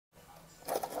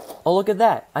Oh, look at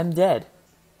that. I'm dead.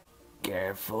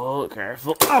 Careful,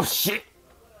 careful. Oh, shit!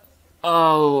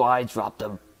 Oh, I dropped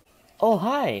him. Oh,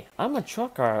 hi. I'm a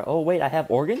trucker. Oh, wait, I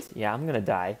have organs? Yeah, I'm gonna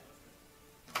die.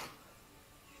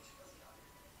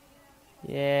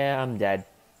 Yeah, I'm dead.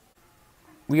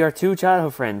 We are two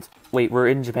childhood friends. Wait, we're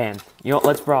in Japan. You know what?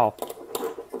 Let's brawl.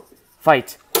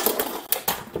 Fight.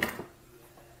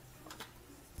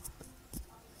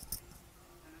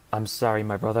 I'm sorry,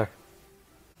 my brother.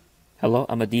 Hello,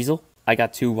 I'm a Diesel. I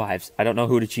got 2 wives. I don't know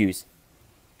who to choose.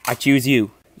 I choose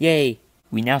you. Yay.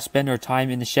 We now spend our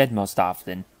time in the shed most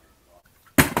often.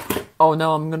 Oh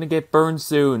no, I'm gonna get burned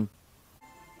soon.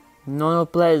 No,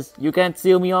 please. You can't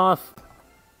seal me off.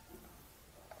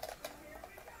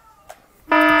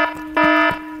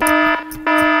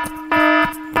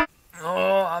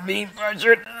 Oh, I'm being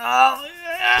pressured. Oh,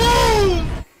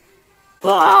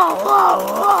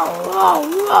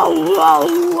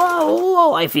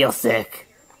 I feel sick.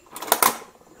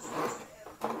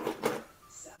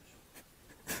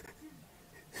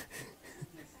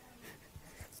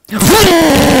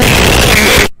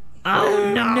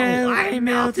 Oh no, I'm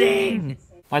melting.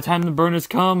 My time to burn has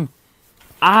come.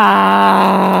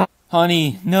 Ah!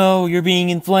 Honey, no, you're being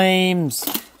in flames.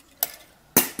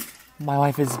 My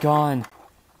life is gone.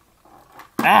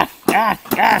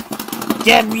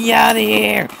 Get me out of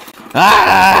here.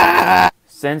 Ah!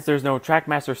 Since there's no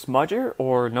Trackmaster Smudger,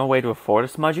 or no way to afford a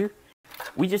Smudger,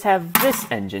 we just have this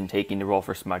engine taking the role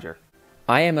for Smudger.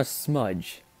 I am a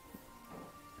smudge.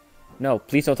 No,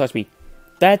 please don't touch me.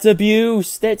 That's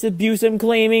abuse! That's abuse I'm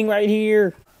claiming right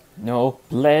here! No,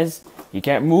 Les, you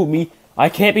can't move me. I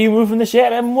can't be moved from the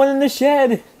shed. I'm one in the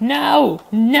shed. No!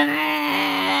 No!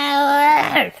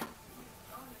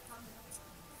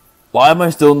 Why am I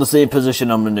still in the same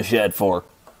position I'm in the shed for?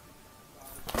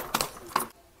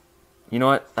 You know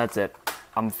what? That's it.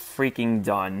 I'm freaking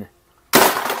done.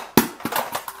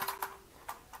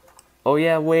 Oh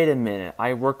yeah, wait a minute.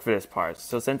 I work for this part.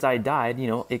 So since I died, you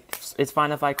know, it's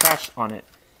fine if I crash on it.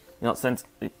 You know, since,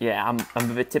 yeah, I'm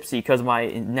a bit tipsy because my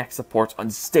neck support's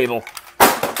unstable.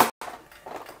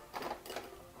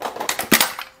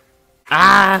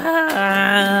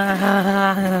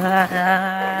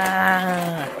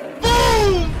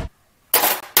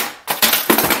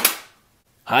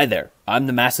 Hi there. I'm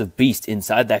the massive beast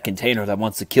inside that container that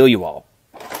wants to kill you all.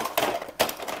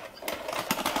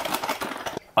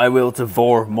 I will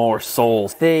devour more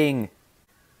souls.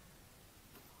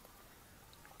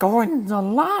 Gordon's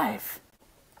alive!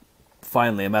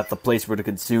 Finally, I'm at the place where to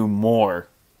consume more.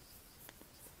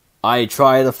 I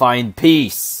try to find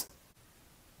peace.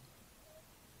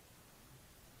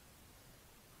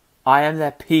 I am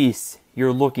that peace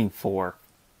you're looking for.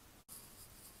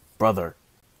 Brother,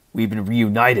 we've been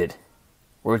reunited.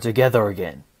 We're together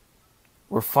again.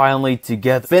 We're finally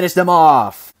together. Finish them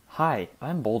off! Hi,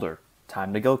 I'm Boulder.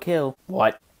 Time to go kill.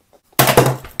 What?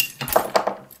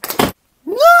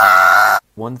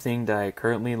 One thing that I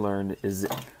currently learned is...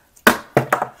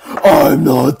 I'm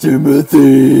not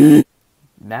Timothy!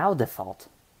 Now, default.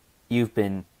 You've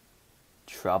been...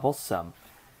 troublesome.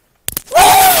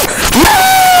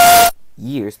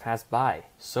 Years pass by.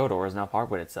 Sodor is now part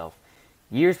with itself.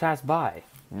 Years pass by.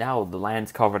 Now the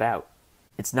land's covered out.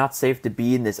 It's not safe to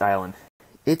be in this island.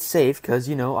 It's safe because,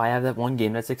 you know, I have that one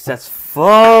game that's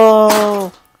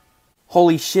successful.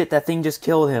 Holy shit, that thing just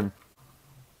killed him.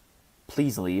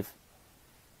 Please leave.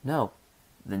 No.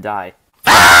 Then die.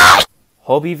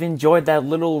 Hope you've enjoyed that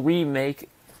little remake.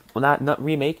 Well, not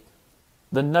remake.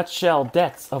 The nutshell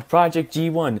deaths of Project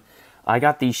G1. I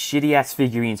got these shitty ass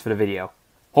figurines for the video.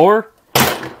 Horror?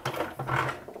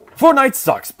 Fortnite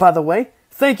sucks, by the way.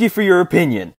 Thank you for your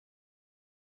opinion.